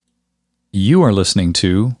You are listening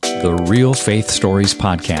to the Real Faith Stories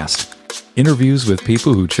Podcast, interviews with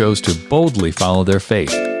people who chose to boldly follow their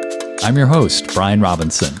faith. I'm your host, Brian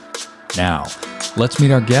Robinson. Now, let's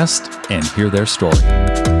meet our guest and hear their story.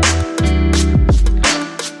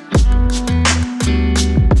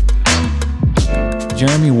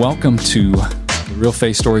 Jeremy, welcome to the Real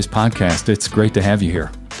Faith Stories Podcast. It's great to have you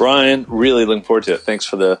here. Brian, really looking forward to it. Thanks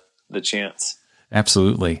for the chance.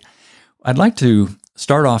 Absolutely. I'd like to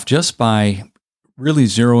start off just by really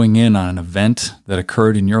zeroing in on an event that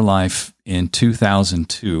occurred in your life in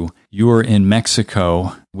 2002. You were in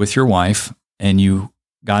Mexico with your wife, and you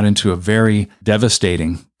got into a very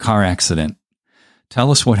devastating car accident. Tell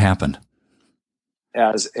us what happened.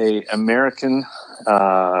 As an American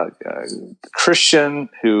Christian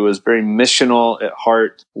who was very missional at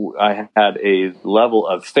heart, I had a level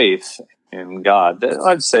of faith in God that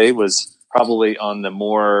I'd say was probably on the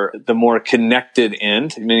more connected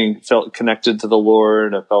end, meaning felt connected to the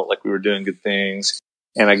Lord. I felt like we were doing good things.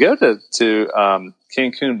 And I go to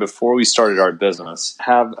Cancun before we started our business,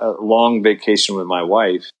 have a long vacation with my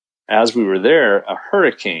wife. As we were there, a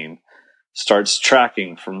hurricane starts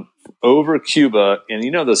tracking from over Cuba, and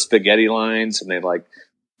you know those spaghetti lines, and they like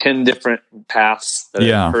 10 different paths that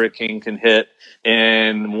a hurricane can hit.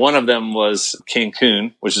 And one of them was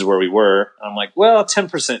Cancun, which is where we were. I'm like, well, 10%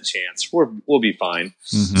 chance. We'll be fine.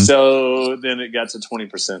 Mm-hmm. So then it got to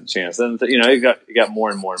 20% chance. Then, it got more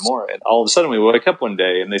and more and more. And all of a sudden we wake up one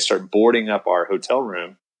day and they start boarding up our hotel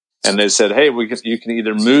room. And they said, hey, you can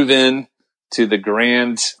either move in to the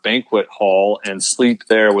grand banquet hall and sleep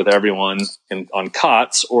there with everyone on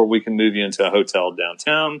cots, or we can move you into a hotel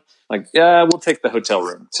downtown. Like, yeah, we'll take the hotel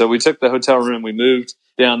room. So we took the hotel room, we moved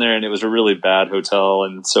down there, and it was a really bad hotel.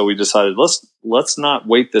 And so we decided, let's not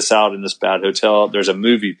wait this out in this bad hotel. There's a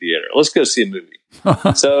movie theater. Let's go see a movie.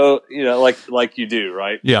 So, like you do,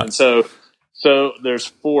 right? Yeah. And so there's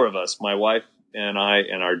four of us, my wife and I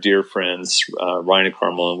and our dear friends, Ryan and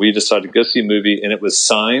Carmel, and we decided to go see a movie, and it was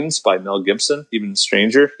Signs by Mel Gibson, even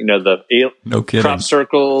stranger, no kidding. Crop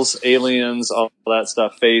circles, aliens, all that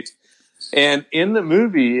stuff, faith. And in the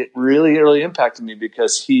movie, it really, really impacted me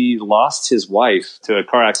because he lost his wife to a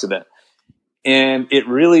car accident, and it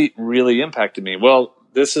really, really impacted me. Well,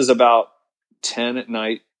 this is about 10 at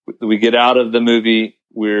night. We get out of the movie.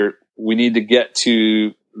 We need to get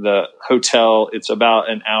to the hotel. It's about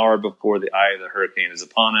an hour before the eye of the hurricane is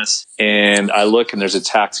upon us. And I look, and there's a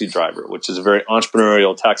taxi driver, which is a very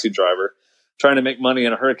entrepreneurial taxi driver trying to make money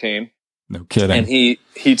in a hurricane. No kidding. And he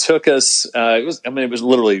took us, it was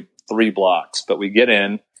literally 3 blocks, but we get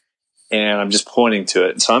in and I'm just pointing to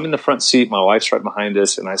it. And so I'm in the front seat. My wife's right behind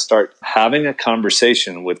us, and I start having a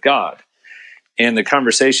conversation with God. And the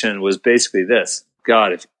conversation was basically this: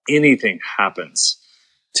 God, if anything happens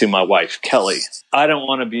to my wife, Kelly, I don't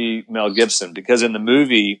want to be Mel Gibson, because in the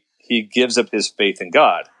movie, he gives up his faith in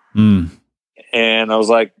God. Mm. And I was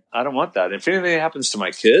like, I don't want that. If anything happens to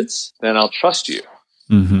my kids, then I'll trust you.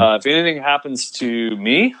 Mm-hmm. If anything happens to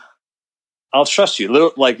me, I'll trust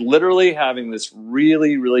you. Literally having this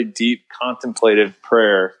really, really deep contemplative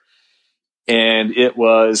prayer. And it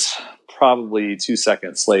was probably 2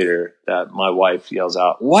 seconds later that my wife yells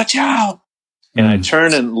out, "Watch out!" And I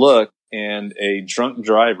turn and look, and a drunk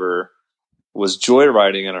driver was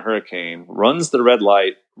joyriding in a hurricane, runs the red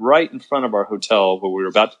light right in front of our hotel where we were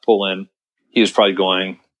about to pull in. He was probably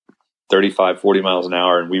going 35, 40 miles an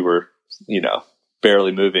hour, and we were,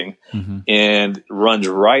 barely moving, and runs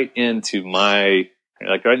right into my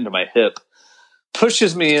hip,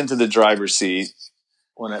 pushes me into the driver's seat.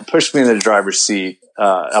 When it pushed me into the driver's seat,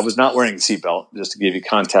 I was not wearing a seatbelt, just to give you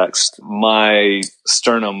context. My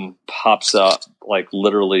sternum pops up, like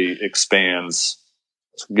literally expands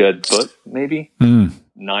a good foot, maybe.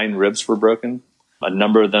 9 ribs were broken. A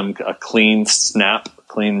number of them, a clean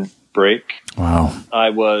break. Wow.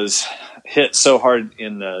 I was hit so hard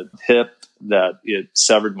in the hip that it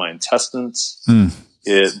severed my intestines.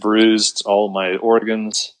 It bruised all of my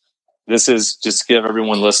organs. This is, just to give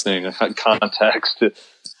everyone listening a context,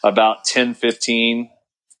 about 10:15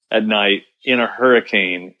 at night in a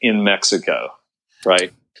hurricane in Mexico,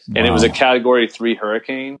 right? Wow. And it was a Category 3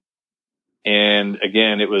 hurricane. And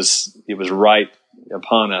again, it was right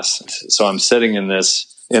upon us. So I'm sitting in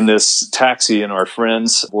this taxi, and our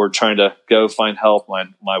friends were trying to go find help.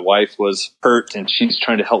 My wife was hurt, and she's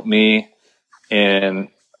trying to help me. And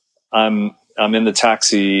I'm in the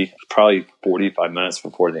taxi probably 45 minutes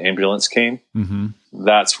before the ambulance came. Mm-hmm.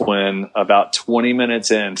 That's when, about 20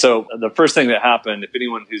 minutes in. So the first thing that happened, if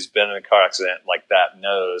anyone who's been in a car accident like that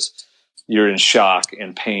knows, you're in shock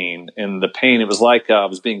and pain. And the pain, it was like I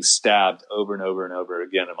was being stabbed over and over and over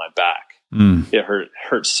again in my back. It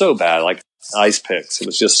hurt so bad, like ice picks. It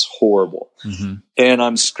was just horrible. Mm-hmm. And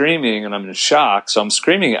I'm screaming and I'm in shock. So I'm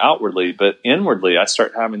screaming outwardly, but inwardly I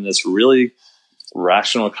start having this really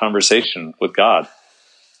rational conversation with God.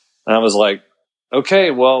 And I was like,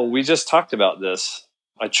 okay, well, we just talked about this.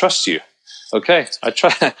 I trust you. Okay. I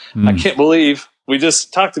can't believe we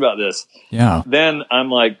just talked about this. Yeah. Then I'm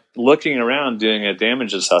like looking around doing a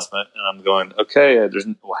damage assessment and I'm going, okay,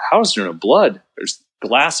 how is there no blood? There's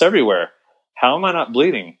glass everywhere. How am I not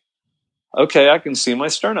bleeding? Okay, I can see my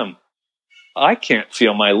sternum. I can't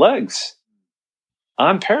feel my legs.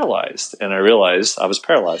 I'm paralyzed. And I realized I was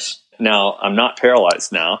paralyzed. Now, I'm not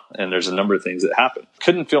paralyzed now, and there's a number of things that happened.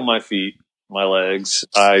 Couldn't feel my feet, my legs.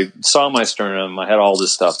 I saw my sternum. I had all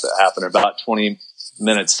this stuff that happened. About 20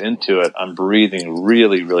 minutes into it, I'm breathing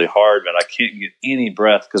really, really hard, but I can't get any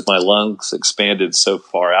breath because my lungs expanded so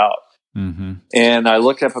far out. Mm-hmm. And I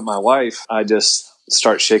look up at my wife. I just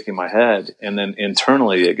start shaking my head. And then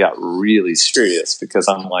internally, it got really serious because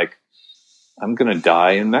I'm like, I'm going to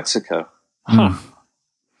die in Mexico.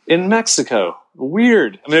 In Mexico.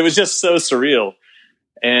 Weird. I mean, it was just so surreal.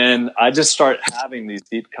 And I just started having these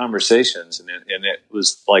deep conversations. And it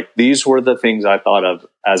was like, these were the things I thought of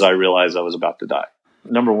as I realized I was about to die.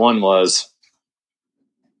 Number one was,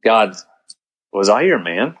 God, was I your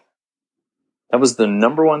man? That was the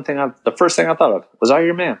number one thing, the first thing I thought of. Was I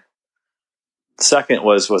your man? Second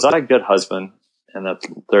was I a good husband? And the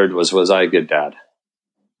third was I a good dad?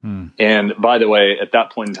 And by the way, at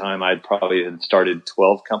that point in time, I probably had started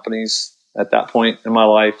 12 companies at that point in my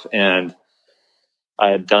life. And I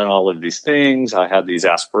had done all of these things. I had these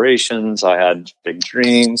aspirations. I had big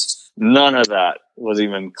dreams. None of that was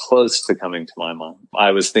even close to coming to my mind. I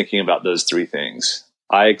was thinking about those three things.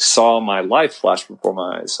 I saw my life flash before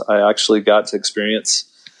my eyes. I actually got to experience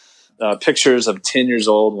pictures of 10 years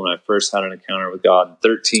old when I first had an encounter with God, and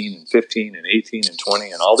 13 and 15 and 18 and 20,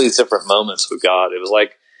 and all these different moments with God. It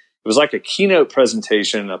was like a keynote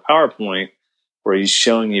presentation, a PowerPoint, where he's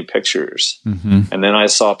showing you pictures. Mm-hmm. And then I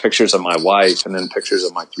saw pictures of my wife and then pictures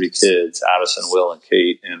of my three kids, Addison, Will, and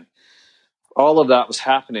Kate. And all of that was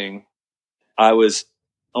happening. I was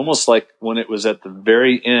almost like when it was at the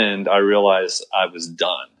very end, I realized I was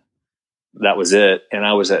done. That was it. And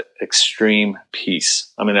I was at extreme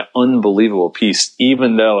peace. I'm in an unbelievable peace,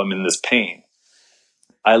 even though I'm in this pain.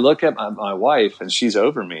 I look at my wife and she's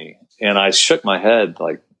over me, and I shook my head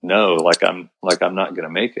like, no, like I'm not going to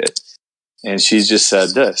make it. And she just said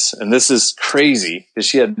this, and this is crazy because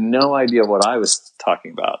she had no idea what I was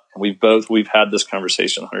talking about. And we've had this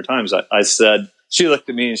conversation 100 times. I said, she looked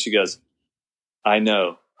at me and she goes, I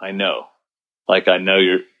know. Like, I know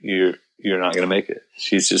you're not going to make it.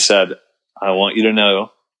 She just said, I want you to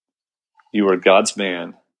know you are God's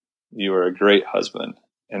man. You are a great husband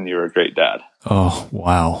and you're a great dad. Oh,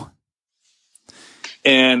 wow.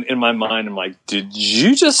 And in my mind, I'm like, did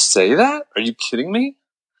you just say that? Are you kidding me?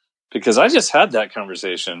 Because I just had that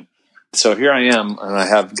conversation. So here I am, and I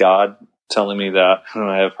have God telling me that, and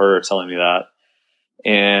I have her telling me that.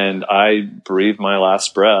 And I breathed my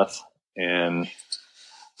last breath and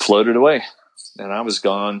floated away. And I was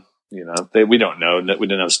gone. You know, we don't know. We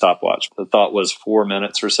didn't have a stopwatch. The thought was 4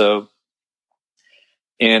 minutes or so.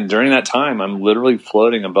 And during that time, I'm literally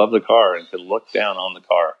floating above the car and could look down on the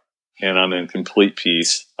car. And I'm in complete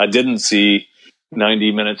peace. I didn't see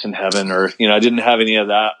 90 minutes in heaven, or, I didn't have any of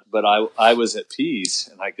that, but I was at peace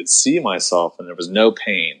and I could see myself and there was no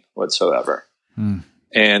pain whatsoever.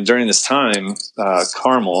 And during this time,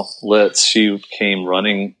 Carmel Litz, she came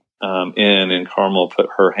running in, and Carmel put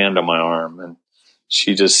her hand on my arm and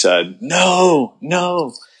she just said, no,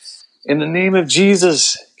 in the name of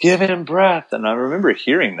Jesus, give him breath. And I remember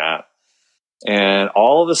hearing that. And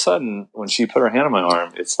all of a sudden, when she put her hand on my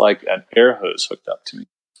arm, it's like an air hose hooked up to me.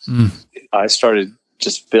 I started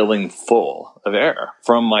just feeling full of air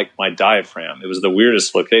from like my diaphragm. It was the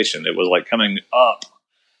weirdest location. It was like coming up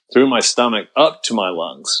through my stomach, up to my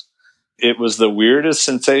lungs. It was the weirdest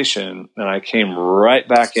sensation. And I came right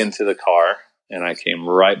back into the car, and I came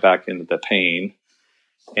right back into the pain.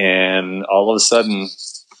 And all of a sudden,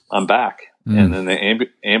 I'm back. And then the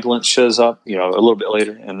ambulance shows up, a little bit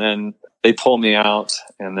later. And then they pull me out.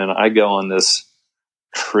 And then I go on this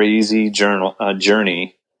crazy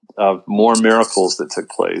journey of more miracles that took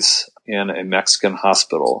place in a Mexican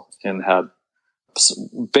hospital, and had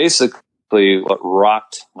basically what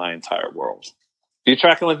rocked my entire world. Are you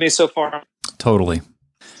tracking with me so far? Totally.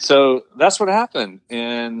 So that's what happened.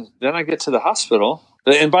 And then I get to the hospital.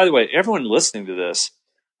 And by the way, everyone listening to this,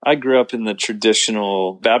 I grew up in the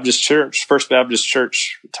traditional Baptist church, First Baptist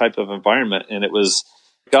Church type of environment. And it was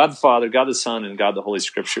God the Father, God the Son, and God the Holy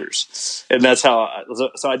Scriptures. And that's how,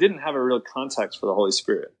 so I didn't have a real context for the Holy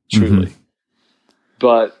Spirit, truly. Mm-hmm.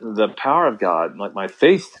 But the power of God, like my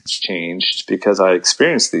faith changed because I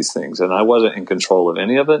experienced these things and I wasn't in control of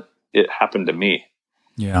any of it. It happened to me.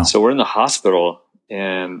 Yeah. So we're in the hospital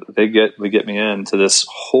and we get me into this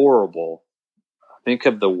horrible, think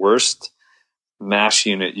of the worst MASH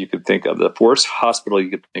unit you could think of, the worst hospital you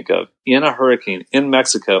could think of, in a hurricane in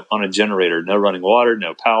Mexico on a generator, no running water,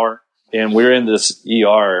 no power. And we're in this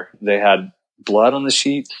ER. They had blood on the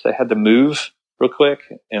sheets. They had to move real quick.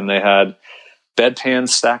 And they had bedpans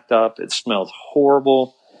stacked up. It smelled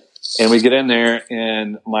horrible. And we get in there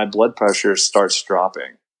and my blood pressure starts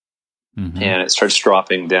dropping. Mm-hmm. And it starts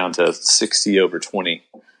dropping down to 60/20.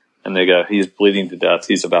 And they go, he's bleeding to death.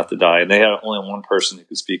 He's about to die. And they had only one person who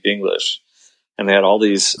could speak English. And they had all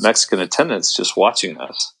these Mexican attendants just watching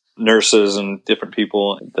us, nurses and different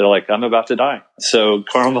people. They're like, I'm about to die. So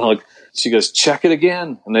Carmel, she goes, check it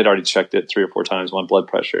again. And they'd already checked it 3 or 4 times, my blood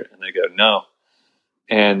pressure. And they go, no.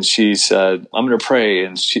 And she said, I'm going to pray.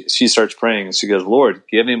 And she starts praying. And she goes, Lord,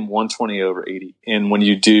 give him 120/80. And when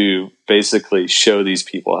you do, basically show these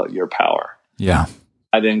people your power. Yeah.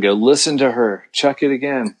 I then go, listen to her, check it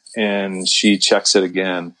again. And she checks it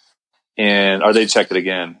again. Or they check it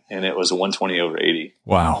again. And it was a 120/80.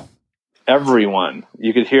 Wow. Everyone,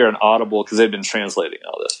 you could hear an audible, because they've been translating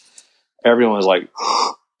all this. Everyone was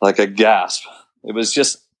like a gasp. It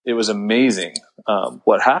was amazing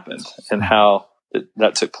what happened and how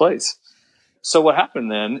that took place. So what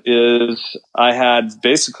happened then is I had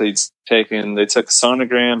basically they took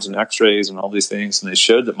sonograms and x-rays and all these things, and they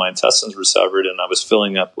showed that my intestines were severed and I was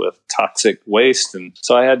filling up with toxic waste. And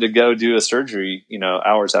so I had to go do a surgery,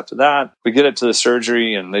 hours after that. We get it to the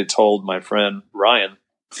surgery and they told my friend Ryan,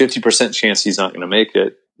 50% chance he's not going to make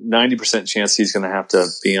it. 90% chance he's going to have to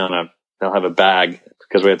be they'll have a bag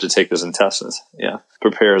because we have to take his intestines. Yeah.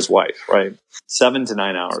 Prepare his wife, right? 7 to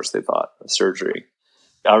 9 hours, they thought, of surgery.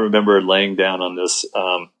 I remember laying down on this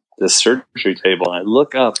surgery table, and I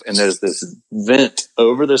look up, and there's this vent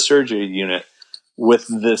over the surgery unit with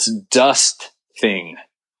this dust thing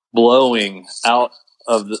blowing out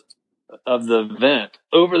of the vent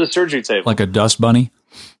over the surgery table, like a dust bunny.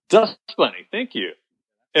 Dust bunny, thank you.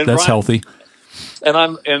 And that's healthy.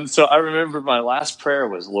 And so I remember my last prayer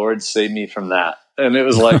was, Lord, save me from that. And it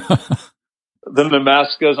was like, then the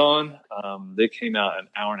mask goes on. They came out an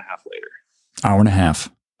hour and a half later. Hour and a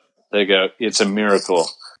half. They go, it's a miracle.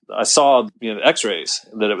 I saw x-rays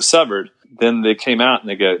that it was severed. Then they came out and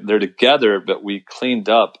they go, they're together, but we cleaned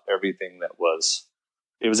up everything it was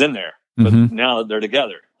in there. But now they're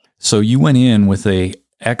together. So you went in with a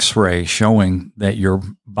x-ray showing that your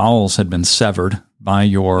bowels had been severed by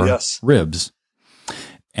your ribs.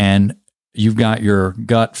 And you've got your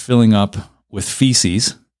gut filling up with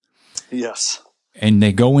feces. Yes. And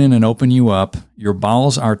they go in and open you up. Your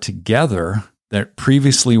bowels are together that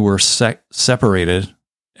previously were separated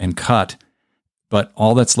and cut, but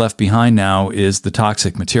all that's left behind now is the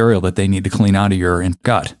toxic material that they need to clean out of your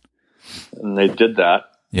gut. And they did that.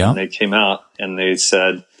 Yeah. And they came out and they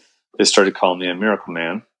started calling me a miracle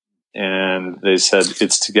man. And they said,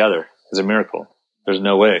 it's together. It's a miracle. There's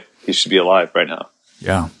no way he should be alive right now.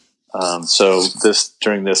 Yeah. So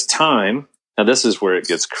during this time, now this is where it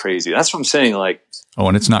gets crazy. That's what I'm saying.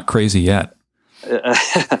 And it's not crazy yet.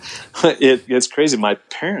 It gets crazy. My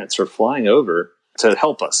parents are flying over to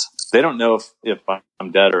help us. They don't know if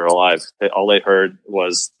I'm dead or alive. All they heard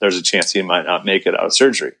was there's a chance he might not make it out of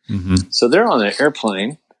surgery. Mm-hmm. So they're on an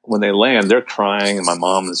airplane. When they land, they're crying, and my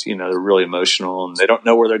mom is, they're really emotional, and they don't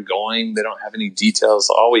know where they're going. They don't have any details.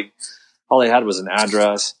 All they had was an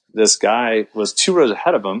address. This guy was 2 rows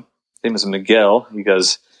ahead of them. His name is Miguel. He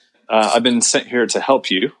goes, I've been sent here to help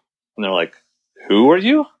you. And they're like, who are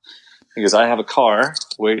you? He goes, I have a car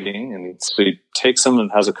waiting. And so he takes them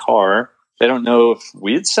and has a car. They don't know if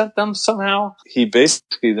we had sent them somehow. He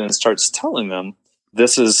basically then starts telling them,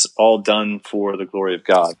 this is all done for the glory of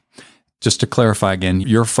God. Just to clarify again,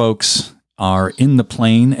 your folks are in the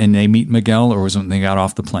plane and they meet Miguel, or was it when they got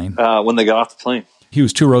off the plane? When they got off the plane. He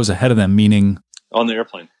was 2 rows ahead of them, meaning? On the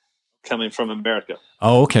airplane, coming from America.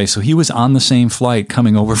 Oh, okay. So he was on the same flight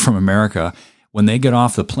coming over from America. When they get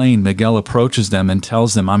off the plane, Miguel approaches them and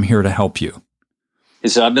tells them, I'm here to help you. He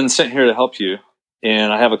said, I've been sent here to help you,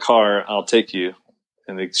 and I have a car. I'll take you.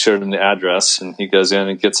 And they showed him the address, and he goes in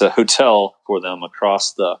and gets a hotel for them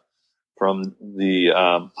across from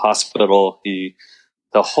the hospital.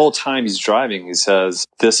 The whole time he's driving, he says,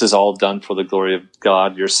 this is all done for the glory of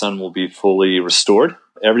God. Your son will be fully restored.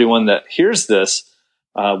 Everyone that hears this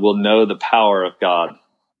will know the power of God,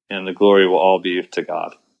 and the glory will all be to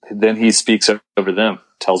God. then he speaks over them,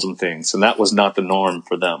 tells them things. And that was not the norm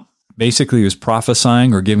for them. Basically, he was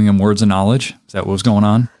prophesying or giving them words of knowledge. Is that what was going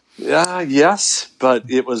on? Yes, but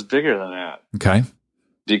it was bigger than that. Okay.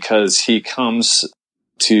 Because he comes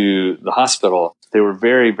to the hospital. They were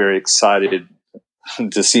very, very excited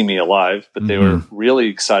to see me alive, but they were really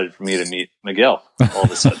excited for me to meet Miguel all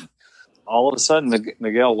of a sudden. All of a sudden,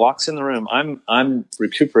 Miguel walks in the room. I'm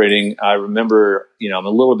recuperating. I remember, I'm a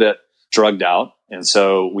little bit drugged out. And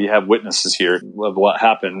so we have witnesses here of what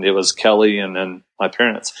happened. It was Kelly and then my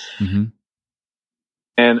parents. Mm-hmm.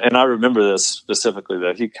 And I remember this specifically,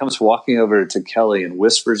 that he comes walking over to Kelly and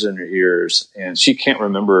whispers in her ears, and she can't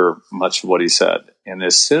remember much of what he said. And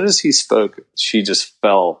as soon as he spoke, she just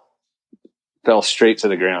fell straight to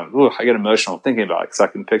the ground. Ooh, I get emotional thinking about it because I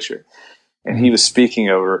can picture. And he was speaking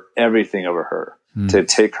over everything over her to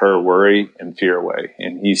take her worry and fear away.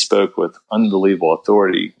 And he spoke with unbelievable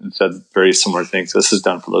authority and said very similar things. This is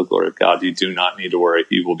done for the glory of God. You do not need to worry.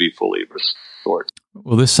 He will be fully restored.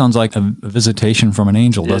 Well, this sounds like a visitation from an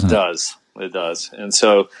angel, doesn't it? It does.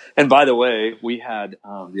 And by the way, we had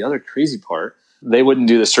the other crazy part. They wouldn't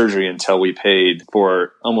do the surgery until we paid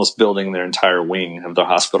for almost building their entire wing of the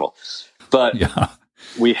hospital. But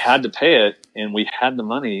we had to pay it, and we had the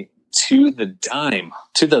money to the dime,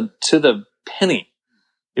 to the penny.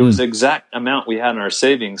 It was the exact amount we had in our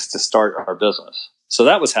savings to start our business. So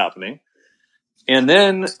that was happening. And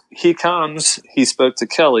then he spoke to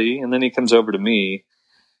Kelly, and then he comes over to me,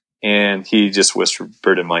 and he just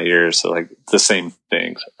whispered in my ears, like the same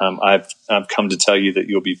things. I've come to tell you that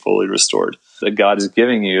you'll be fully restored. That God is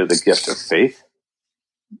giving you the gift of faith.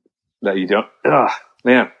 That you don't.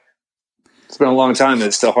 Man, it's been a long time, and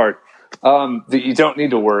it's still hard. That you don't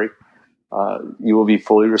need to worry. You will be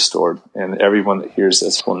fully restored, and everyone that hears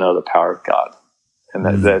this will know the power of God, and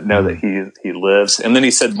that know that He lives. And then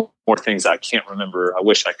he said more things I can't remember. I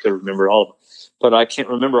wish I could remember all of them, but I can't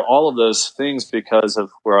remember all of those things because of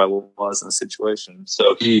where I was in the situation.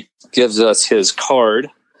 So he gives us his card.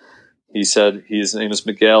 He said his name is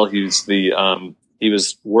Miguel. He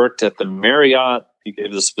was worked at the Marriott. He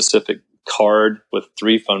gave us a specific card with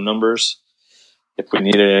 3 phone numbers if we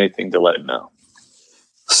needed anything to let him know.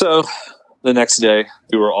 So the next day,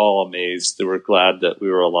 we were all amazed. We were glad that we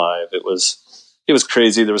were alive. It was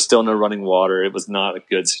crazy. There was still no running water. It was not a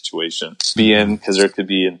good situation to be in because there could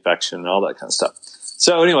be infection and all that kind of stuff.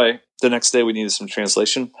 So anyway, the next day we needed some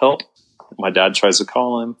translation help. My dad tries to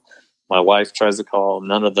call him. My wife tries to call.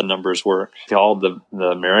 None of the numbers work. He called the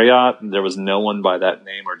Marriott. There was no one by that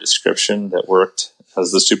name or description that worked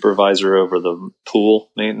as the supervisor over the pool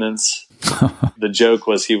maintenance. The joke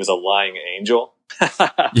was he was a lying angel.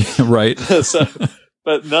 Yeah, right.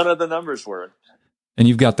 But none of the numbers worked. And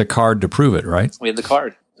you've got the card to prove it, right? We had the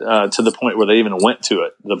card to the point where they even went to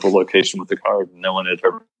it, the location with the card. And no one had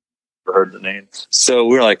ever heard the name. So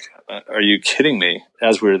we were like, are you kidding me?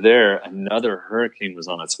 As we were there, another hurricane was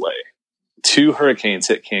on its way. 2 hurricanes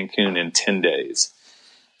hit Cancun in 10 days.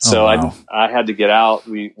 So I had to get out.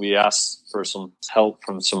 We asked for some help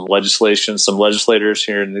from some legislators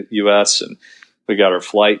here in the U.S., and we got our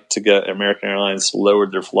flight to get American Airlines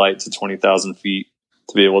lowered their flight to 20,000 feet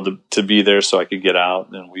to be able to be there so I could get out.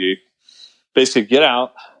 And we basically get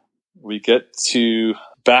out. We get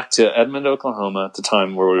back to Edmond, Oklahoma at the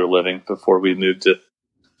time where we were living before we moved to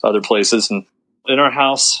other places. And in our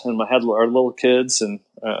house, and I had our little kids, and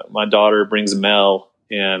my daughter brings mail,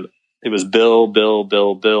 and it was bill.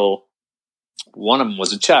 One of them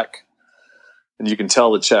was a check, and you can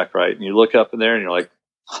tell the check, right? And you look up in there and you're like,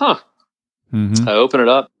 huh. Mm-hmm. I open it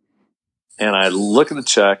up and I look at the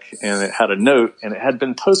check, and it had a note, and it had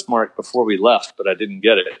been postmarked before we left, but I didn't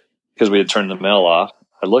get it because we had turned the mail off.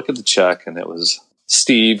 I look at the check, and it was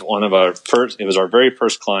Steve, it was our very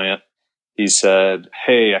first client. He said,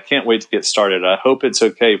 hey, I can't wait to get started. I hope it's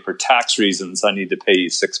okay. For tax reasons, I need to pay you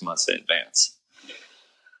 6 months in advance.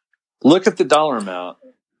 Look at the dollar amount.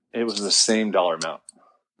 It was the same dollar amount.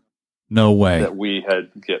 No way. That we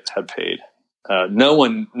had paid. No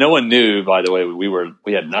one knew, by the way,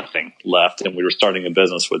 we had nothing left, and we were starting a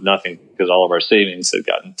business with nothing because all of our savings had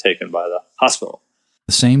gotten taken by the hospital.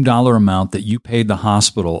 The same dollar amount that you paid the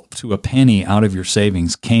hospital to a penny out of your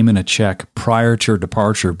savings came in a check prior to your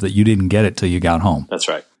departure that you didn't get it till you got home. That's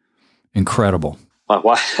right. Incredible. My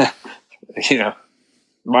wife,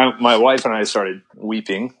 my wife and I started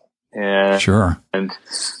weeping, and sure. And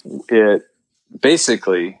it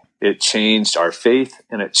changed our faith,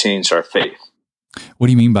 and it changed our faith. What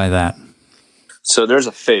do you mean by that? So there's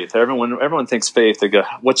a faith. Everyone thinks faith. They go,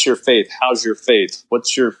 "What's your faith? How's your faith?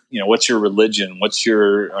 What's your religion?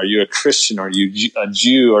 Are you a Christian? Are you a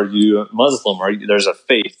Jew? Are you a Muslim? There's a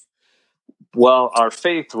faith." Well, our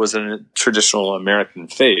faith was a traditional American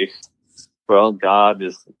faith. Well, God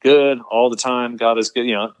is good all the time. God is good.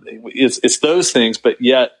 It's those things, but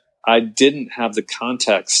yet I didn't have the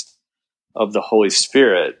context of the Holy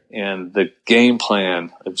Spirit and the game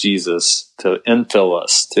plan of Jesus to infill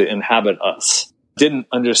us, to inhabit us. Didn't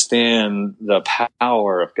understand the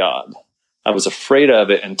power of God. I was afraid of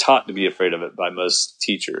it and taught to be afraid of it by most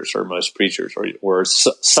teachers or most preachers, or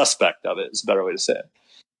suspect of it is a better way to say it.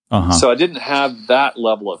 Uh-huh. So I didn't have that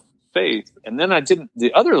level of faith. And then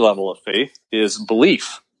the other level of faith is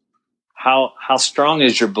belief. How strong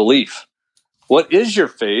is your belief? What is your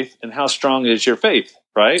faith and how strong is your faith?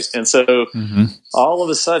 Right. And so all of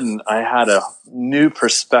a sudden I had a new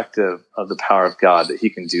perspective of the power of God, that he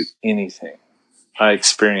can do anything. I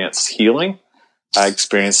experienced healing. I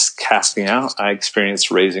experienced casting out. I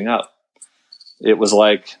experienced raising up. It was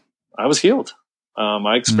like I was healed.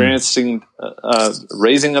 I experienced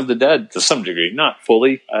raising of the dead to some degree, not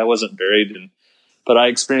fully. I wasn't buried, but I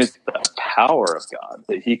experienced the power of God,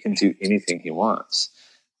 that he can do anything he wants.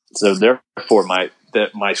 So therefore,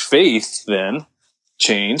 my faith then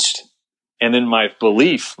changed, and then my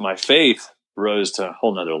belief, my faith rose to a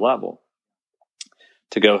whole nother level.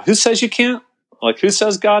 To go, who says you can't? Like, who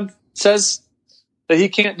says God says that he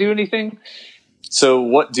can't do anything? So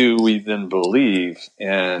what do we then believe?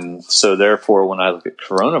 And so therefore, when I look at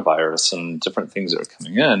coronavirus and different things that are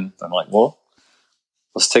coming in, I'm like, well,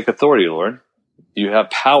 let's take authority, Lord. You have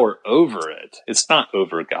power over it. It's not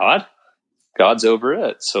over God. God's over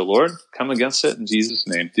it. So Lord, come against it in Jesus'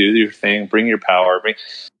 name. Do your thing. Bring your power.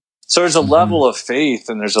 So there's a level of faith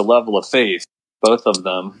and there's a level of faith, both of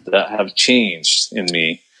them, that have changed in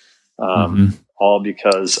me, all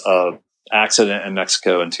because of accident in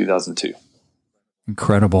Mexico in 2002.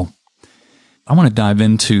 Incredible. I want to dive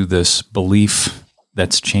into this belief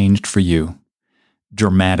that's changed for you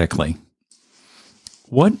dramatically.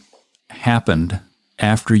 What happened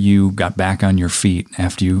after you got back on your feet,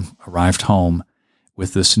 after you arrived home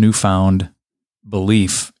with this newfound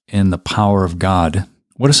belief in the power of God?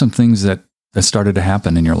 What are some things that started to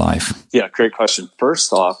happen in your life? Yeah, great question.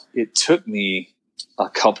 First off, it took me a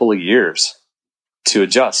couple of years to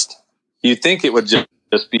adjust. You'd think it would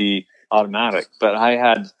just be automatic, but I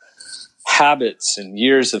had habits and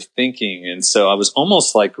years of thinking. And so I was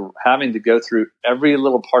almost like having to go through every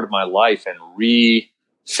little part of my life and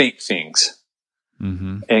rethink things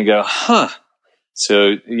and go,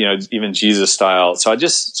 So, even Jesus style.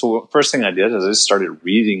 So first thing I did is I just started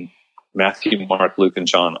reading Matthew, Mark, Luke, and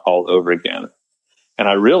John all over again. And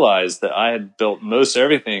I realized that I had built most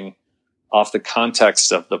everything off the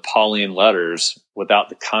context of the Pauline letters without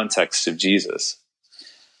the context of Jesus.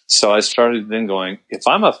 So I started then going, if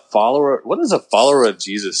I'm a follower, what does a follower of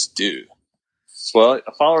Jesus do? Well,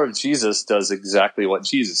 a follower of Jesus does exactly what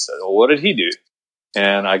Jesus said. Well, what did he do?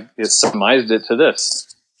 And I summarized it to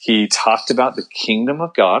this. He talked about the kingdom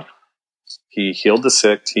of God. He healed the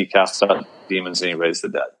sick. He cast out demons, and he raised the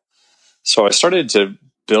dead. So I started to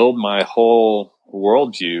build my whole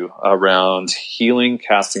worldview around healing,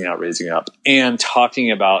 casting out, raising up, and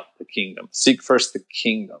talking about the kingdom. Seek first the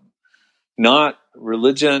kingdom. Not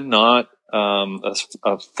religion, not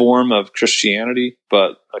a form of Christianity,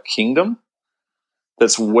 but a kingdom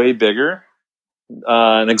that's way bigger.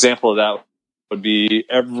 An example of that would be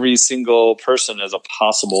every single person as a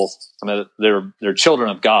possible. I mean, they're children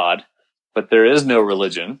of God, but there is no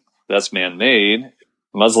religion that's man-made.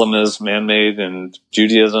 Muslim is man-made, and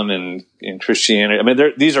Judaism and Christianity. I mean,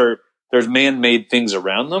 there's man-made things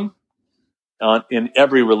around them. In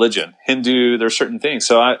every religion, Hindu, there's certain things.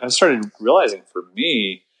 So I started realizing, for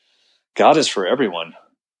me, God is for everyone.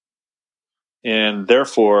 And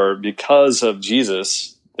therefore, because of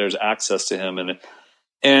Jesus, there's access to him.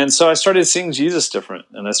 And so I started seeing Jesus different,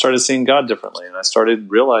 and I started seeing God differently. And I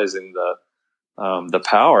started realizing the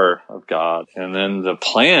power of God, and then the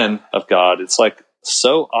plan of God. It's like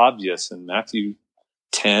so obvious in Matthew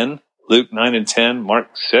 10, Luke 9 and 10, Mark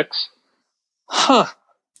 6.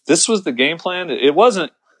 This was the game plan. It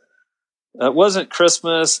wasn't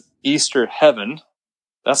Christmas, Easter, heaven.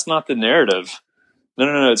 That's not the narrative.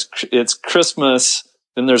 No. It's Christmas.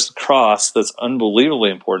 Then there's the cross. That's unbelievably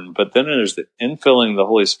important. But then there's the infilling the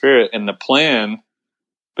Holy Spirit and the plan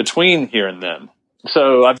between here and then.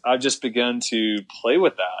 So I've just begun to play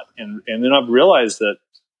with that. And then I've realized that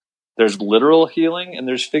there's literal healing and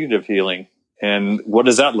there's figurative healing. And what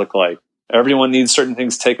does that look like? Everyone needs certain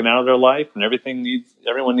things taken out of their life, and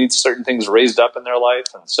everyone needs certain things raised up in their life.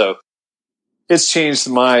 And so it's changed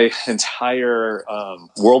my entire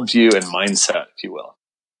worldview and mindset, if you will.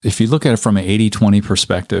 If you look at it from an 80-20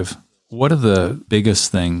 perspective, what are the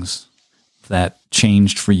biggest things that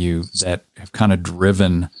changed for you that have kind of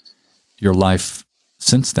driven your life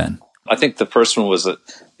since then? I think the first one was it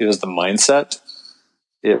was the mindset.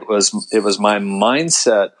 It was my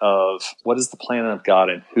mindset of what is the plan of God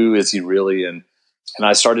and who is He really, and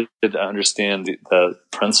I started to understand the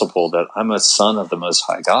principle that I'm a son of the Most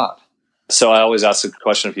High God. So I always ask the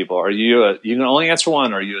question of people: you can only answer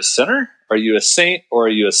one. Are you a sinner? Are you a saint? Or are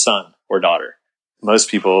you a son or daughter? Most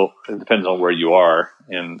people, it depends on where you are,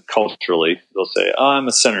 and culturally, they'll say, "Oh, I'm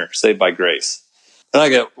a sinner, saved by grace." And I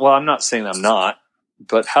go, "Well, I'm not saying I'm not,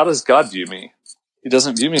 but how does God view me? He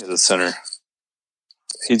doesn't view me as a sinner.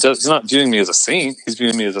 He's not viewing me as a saint. He's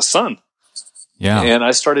viewing me as a son." Yeah. And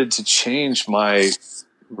I started to change my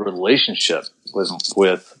relationship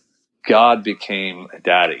with God. Became a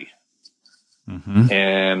daddy. Mm-hmm.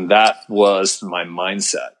 And that was my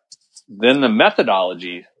mindset. Then the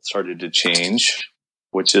methodology started to change,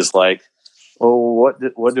 which is like, well,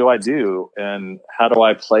 what do I do? And how do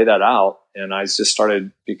I play that out? And I just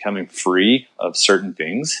started becoming free of certain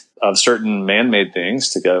things, of certain man-made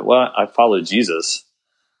things, to go, well, I follow Jesus.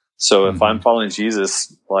 So if I'm following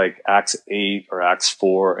Jesus, like Acts 8 or Acts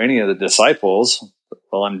 4, or any of the disciples,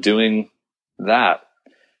 well, I'm doing that.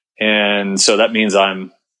 And so that means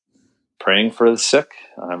I'm praying for the sick.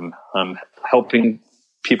 I'm helping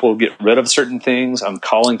people get rid of certain things. I'm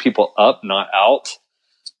calling people up, not out.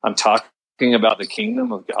 I'm talking about the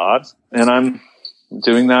kingdom of God, and I'm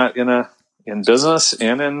doing that in business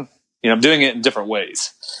and I'm doing it in different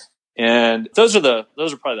ways. And those are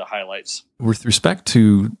probably the highlights. With respect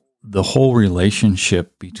to the whole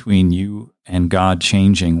relationship between you and God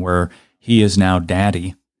changing, where He is now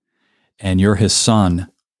daddy and you're His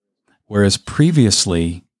son, whereas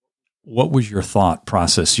previously, what was your thought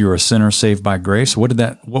process? You're a sinner saved by grace. What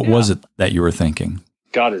was it that you were thinking?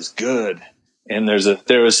 God is good. And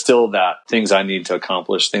there was still that things I need to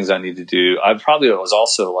accomplish, things I need to do. I probably was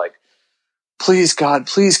also like, please God,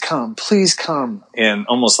 please come, and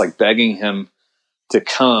almost like begging Him to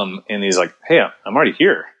come. And He's like, hey, I'm already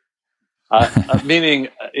here. Meaning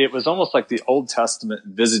it was almost like the Old Testament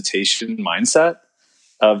visitation mindset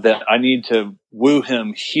of that I need to woo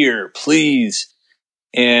Him here, please.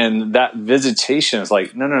 And that visitation is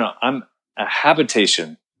like, no, I'm a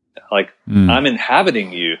habitation. Like I'm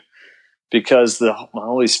inhabiting you because my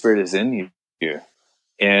Holy Spirit is in you.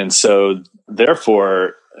 And so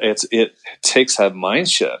therefore it takes a mind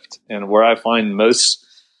shift. And where I find a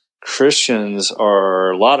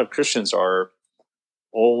lot of Christians are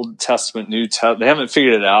Old Testament, New Testament, they haven't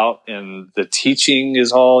figured it out, and the teaching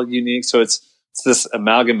is all unique. So it's this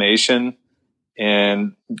amalgamation.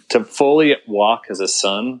 And to fully walk as a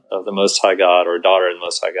son of the Most High God or a daughter of the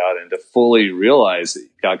Most High God, and to fully realize that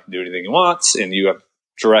God can do anything He wants and you have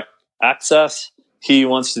direct access, He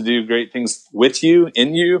wants to do great things with you,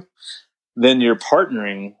 in you, then you're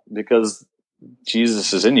partnering because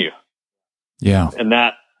Jesus is in you. Yeah. And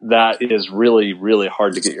that is really, really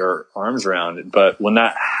hard to get your arms around. But when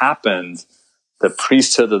that happened, the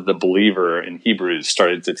priesthood of the believer in Hebrews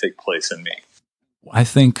started to take place in me. I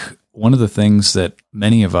think one of the things that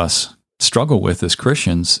many of us struggle with as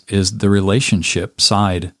Christians is the relationship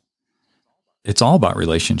side. It's all about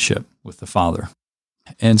relationship with the Father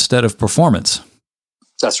instead of performance.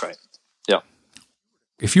 That's right. Yeah.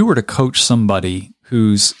 If you were to coach somebody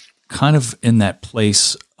who's kind of in that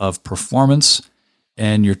place of performance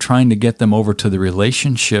and you're trying to get them over to the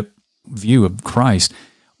relationship view of Christ,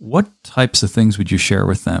 what types of things would you share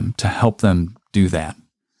with them to help them do that?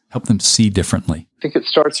 Help them see differently? I think it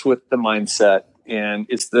starts with the mindset, and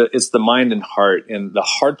it's the mind and heart. And the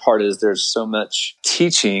hard part is there's so much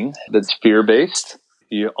teaching that's fear-based.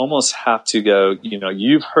 You almost have to go,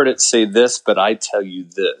 you've heard it say this, but I tell you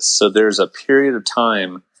this. So there's a period of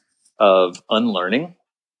time of unlearning.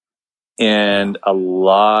 And a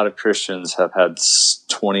lot of Christians have had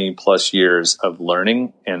 20 plus years of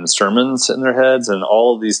learning and sermons in their heads and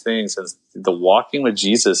all of these things. And the walking with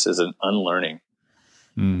Jesus is an unlearning.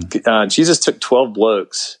 Jesus took 12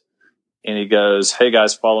 blokes and He goes, hey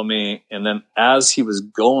guys, follow me. And then as He was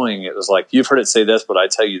going, it was like, you've heard it say this, but I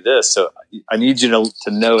tell you this. So I need you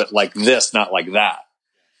to know it like this, not like that.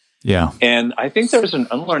 Yeah. And I think there's an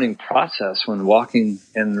unlearning process when walking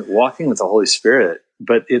with the Holy Spirit,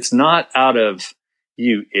 but it's not out of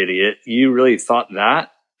you idiot. You really thought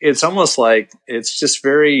that. It's almost like, it's just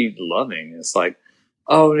very loving. It's like,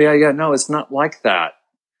 oh yeah. No, it's not like that.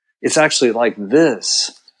 It's actually like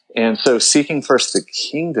this. And so seeking first the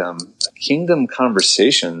kingdom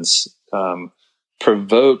conversations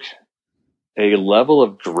provoke a level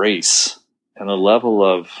of grace and a level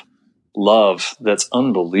of love that's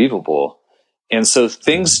unbelievable. And so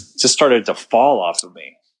things just started to fall off of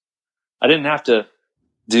me. I didn't have to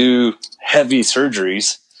do heavy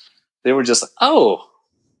surgeries. They were just, oh,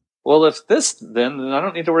 well, if this, then I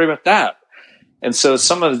don't need to worry about that. And so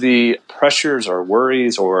some of the pressures or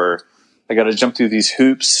worries, or I got to jump through these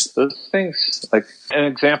hoops, those things, like an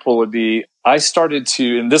example would be, I started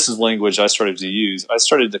to, and this is language I started to use, I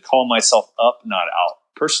started to call myself up, not out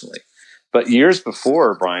personally. But years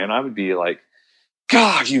before, Brian, I would be like,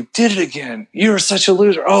 God, you did it again. You're such a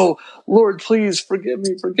loser. Oh, Lord, please forgive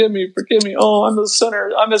me, forgive me, forgive me. Oh, I'm a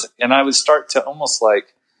sinner. And I would start to almost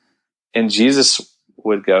like, and Jesus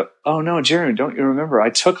would go, oh no, Jeremy, don't you remember? I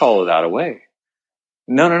took all of that away.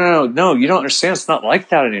 No, you don't understand. It's not like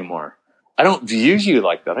that anymore. I don't view you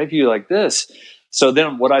like that. I view you like this. So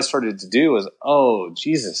then what I started to do was, oh,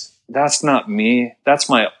 Jesus, that's not me. That's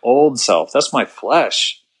my old self. That's my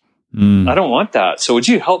flesh. I don't want that. So would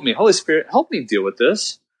you help me? Holy Spirit, help me deal with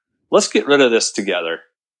this. Let's get rid of this together.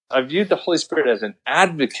 I viewed the Holy Spirit as an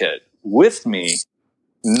advocate with me,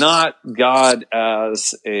 not God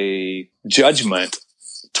as a judgment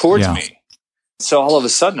towards me. So all of a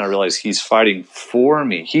sudden I realized he's fighting for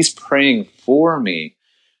me. He's praying for me.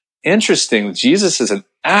 Interesting. Jesus is an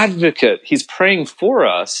advocate. He's praying for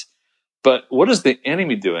us. But what is the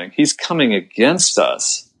enemy doing? He's coming against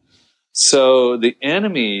us. So the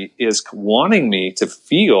enemy is wanting me to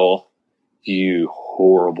feel, you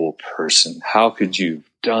horrible person. How could you have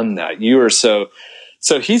done that? You are so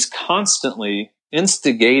he's constantly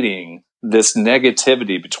instigating this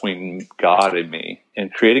negativity between God and me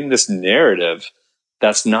and creating this narrative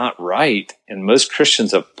that's not right. And most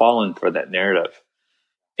Christians have fallen for that narrative.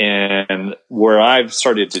 And where I've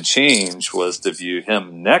started to change was to view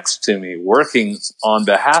him next to me, working on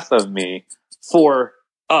behalf of me for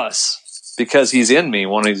us, because he's in me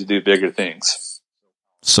wanting to do bigger things.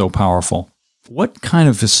 So powerful. What kind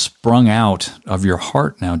of has sprung out of your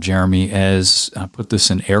heart now, Jeremy, as I put this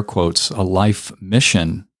in air quotes, a life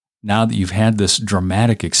mission? Now that you've had this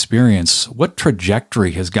dramatic experience, what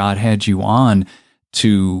trajectory has God had you on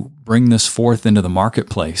to bring this forth into the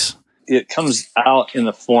marketplace? It comes out in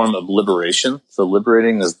the form of liberation. So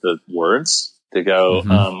liberating is the words to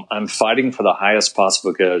go, I'm fighting for the highest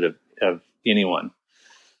possible good of anyone.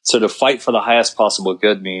 So to fight for the highest possible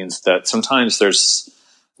good means that sometimes there's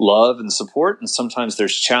love and support, and sometimes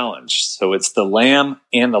there's challenge. So it's the lamb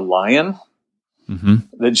and the lion.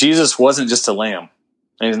 That Jesus wasn't just a lamb.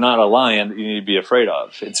 And he's not a lion that you need to be afraid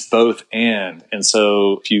of. It's both and. And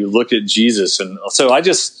so if you look at Jesus, and so I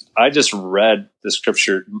just read the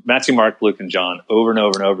scripture, Matthew, Mark, Luke, and John over and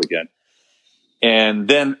over and over again. And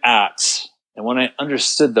then Acts. And when I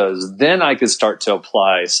understood those, then I could start to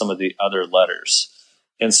apply some of the other letters.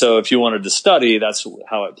 And so if you wanted to study, that's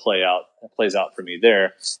how it plays out for me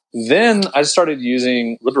there. Then I started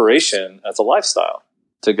using liberation as a lifestyle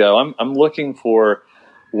to go, I'm looking for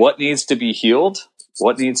what needs to be healed,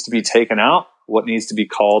 what needs to be taken out, what needs to be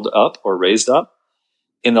called up or raised up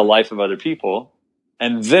in the life of other people.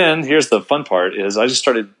 And then here's the fun part is I just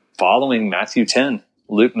started following Matthew 10,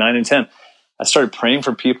 Luke 9 and 10. I started praying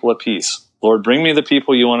for people at peace. Lord, bring me the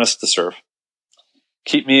people you want us to serve.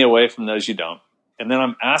 Keep me away from those you don't. And then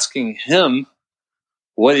I'm asking him,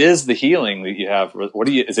 what is the healing that you have?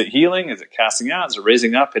 Is it healing? Is it casting out? Is it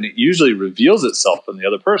raising up? And it usually reveals itself in the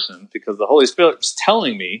other person because the Holy Spirit is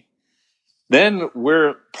telling me. Then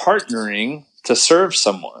we're partnering to serve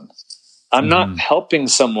someone. I'm not helping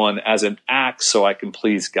someone as an act so I can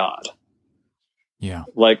please God. Yeah.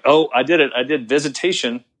 Like, oh, I did it. I did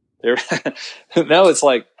visitation. There. No, it's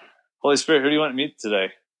like, Holy Spirit, who do you want to meet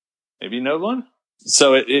today? Maybe no one.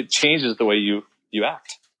 So it changes the way you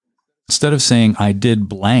act. Instead of saying, I did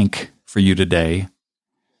blank for you today,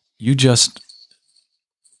 you just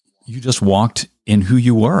walked in who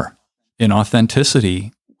you were, in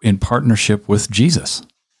authenticity, in partnership with Jesus.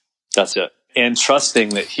 That's it. And trusting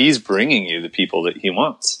that he's bringing you the people that he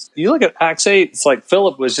wants. You look at Acts 8, it's like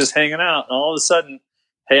Philip was just hanging out, and all of a sudden,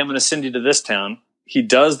 hey, I'm going to send you to this town. He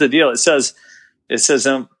does the deal. It says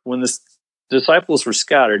when the disciples were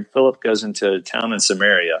scattered, Philip goes into a town in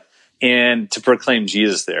Samaria and to proclaim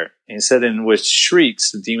Jesus there. And he said, and with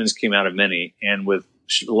shrieks, the demons came out of many, and with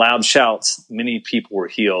loud shouts, many people were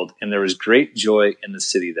healed, and there was great joy in the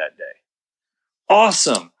city that day.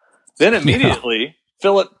 Awesome. Then immediately,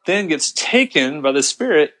 Philip then gets taken by the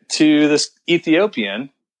Spirit to this Ethiopian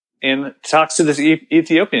and talks to this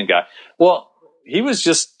Ethiopian guy. Well, he was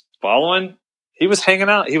just following. He was hanging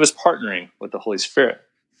out. He was partnering with the Holy Spirit.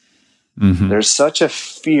 There's such a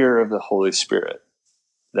fear of the Holy Spirit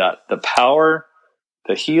that the power,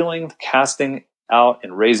 the healing, the casting out,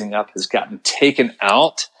 and raising up has gotten taken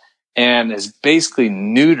out and has basically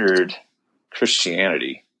neutered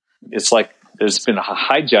Christianity. It's like There's been a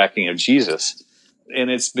hijacking of Jesus. And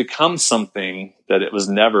it's become something that it was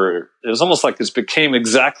almost like this became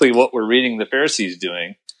exactly what we're reading the Pharisees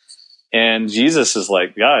doing. And Jesus is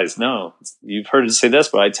like, guys, no, you've heard it say this,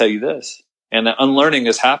 but I tell you this. And the unlearning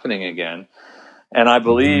is happening again. And I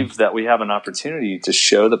believe that we have an opportunity to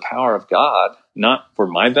show the power of God, not for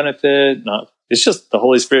my benefit, it's just the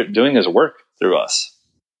Holy Spirit doing his work through us.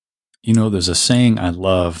 You know, there's a saying I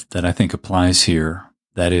love that I think applies here.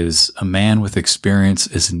 That is, a man with experience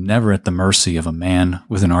is never at the mercy of a man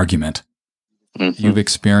with an argument. Mm-hmm. You've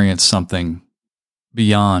experienced something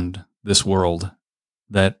beyond this world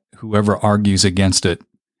that whoever argues against it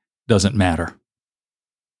doesn't matter.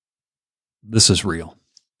 This is real.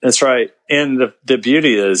 That's right. And the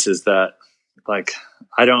beauty is that, like,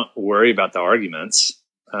 I don't worry about the arguments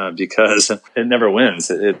because it never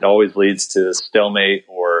wins. It always leads to stalemate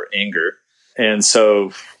or anger. And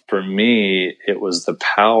so for me, it was the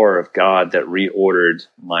power of God that reordered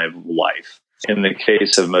my life. In the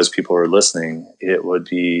case of most people who are listening, it would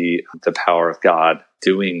be the power of God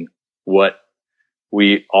doing what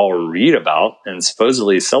we all read about and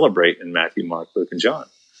supposedly celebrate in Matthew, Mark, Luke, and John.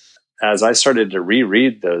 As I started to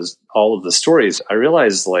reread all of the stories, I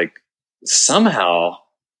realized like somehow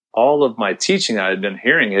all of my teaching I had been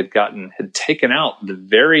hearing had taken out the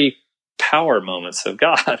very power moments of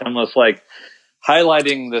God, almost like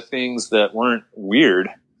highlighting the things that weren't weird.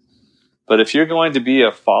 But if you're going to be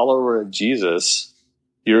a follower of Jesus,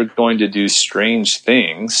 you're going to do strange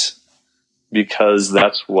things because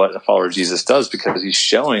that's what a follower of Jesus does, because he's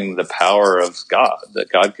showing the power of God, that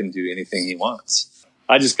God can do anything he wants.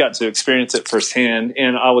 I just got to experience it firsthand.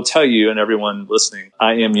 And I will tell you and everyone listening,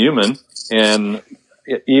 I am human. And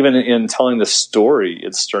even in telling the story,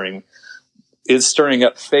 it's stirring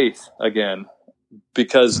up faith again,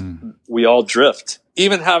 because we all drift.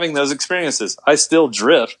 Even having those experiences, I still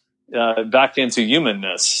drift back into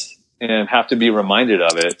humanness and have to be reminded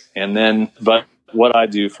of it. But what I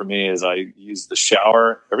do for me is I use the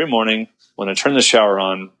shower every morning. When I turn the shower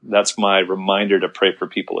on, that's my reminder to pray for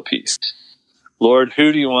people of peace. Lord,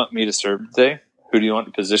 who do you want me to serve today? Who do you want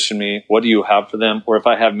to position me? What do you have for them? Or if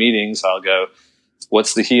I have meetings, I'll go,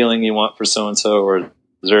 what's the healing you want for so-and-so? Or is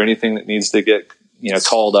there anything that needs to get,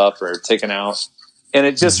 called up or taken out? And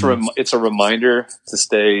it just, it's a reminder to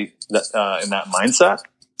stay in that mindset.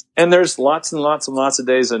 And there's lots and lots and lots of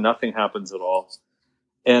days that nothing happens at all.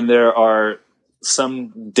 And there are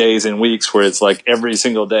some days and weeks where it's like every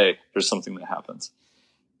single day there's something that happens.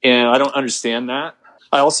 And I don't understand that.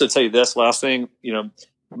 I also tell you this last thing,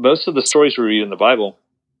 most of the stories we read in the Bible,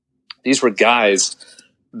 these were guys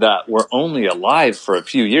that were only alive for a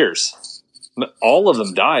few years. All of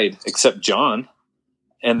them died except John,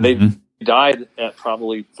 and they died at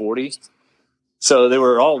probably 40. So they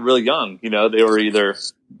were all really young. They were either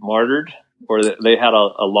martyred or they had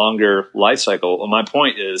a longer life cycle. Well, my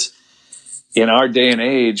point is, in our day and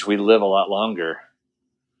age, we live a lot longer.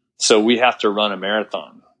 So we have to run a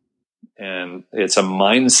marathon. And it's a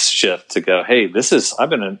mind shift to go, hey, I've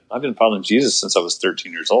been following Jesus since I was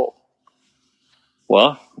 13 years old.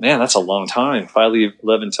 Well, man, that's a long time. If I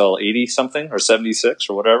live until 80 something or 76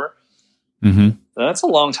 or whatever, that's a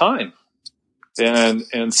long time.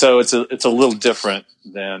 And so it's a little different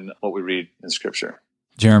than what we read in Scripture.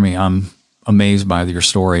 Jeremy, I'm amazed by your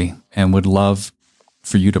story and would love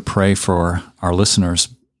for you to pray for our listeners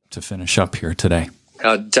to finish up here today.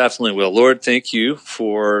 I definitely will. Lord, thank you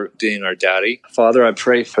for being our daddy. Father, I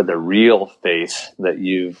pray for the real faith that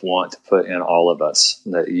you want to put in all of us,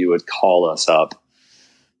 that you would call us up,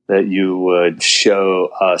 that you would show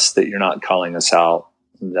us that you're not calling us out,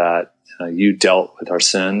 that you dealt with our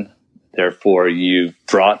sin. Therefore, you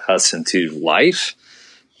brought us into life.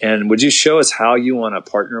 And would you show us how you want to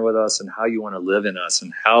partner with us and how you want to live in us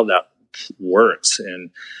and how that works? And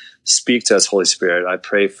speak to us, Holy Spirit. I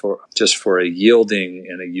pray for a yielding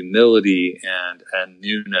and a humility and a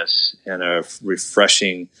newness and a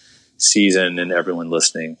refreshing season in everyone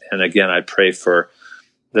listening. And again, I pray for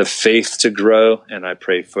the faith to grow, and I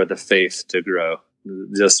pray for the faith to grow.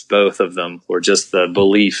 Just both of them, or just the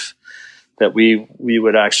belief that we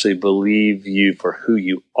would actually believe you for who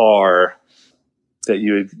you are, that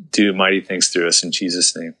you would do mighty things through us. In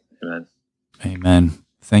Jesus' name, amen. Amen.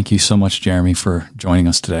 Thank you so much, Jeremy, for joining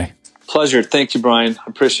us today. Pleasure. Thank you, Brian. I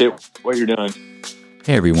appreciate what you're doing.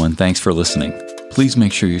 Hey, everyone. Thanks for listening. Please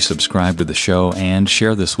make sure you subscribe to the show and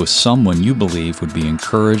share this with someone you believe would be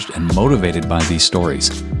encouraged and motivated by these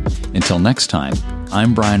stories. Until next time,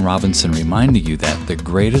 I'm Brian Robinson, reminding you that the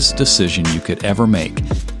greatest decision you could ever make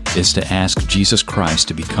is to ask Jesus Christ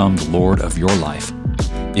to become the Lord of your life.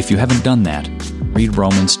 If you haven't done that, read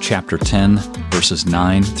Romans chapter 10, verses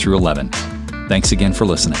 9 through 11. Thanks again for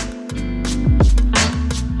listening.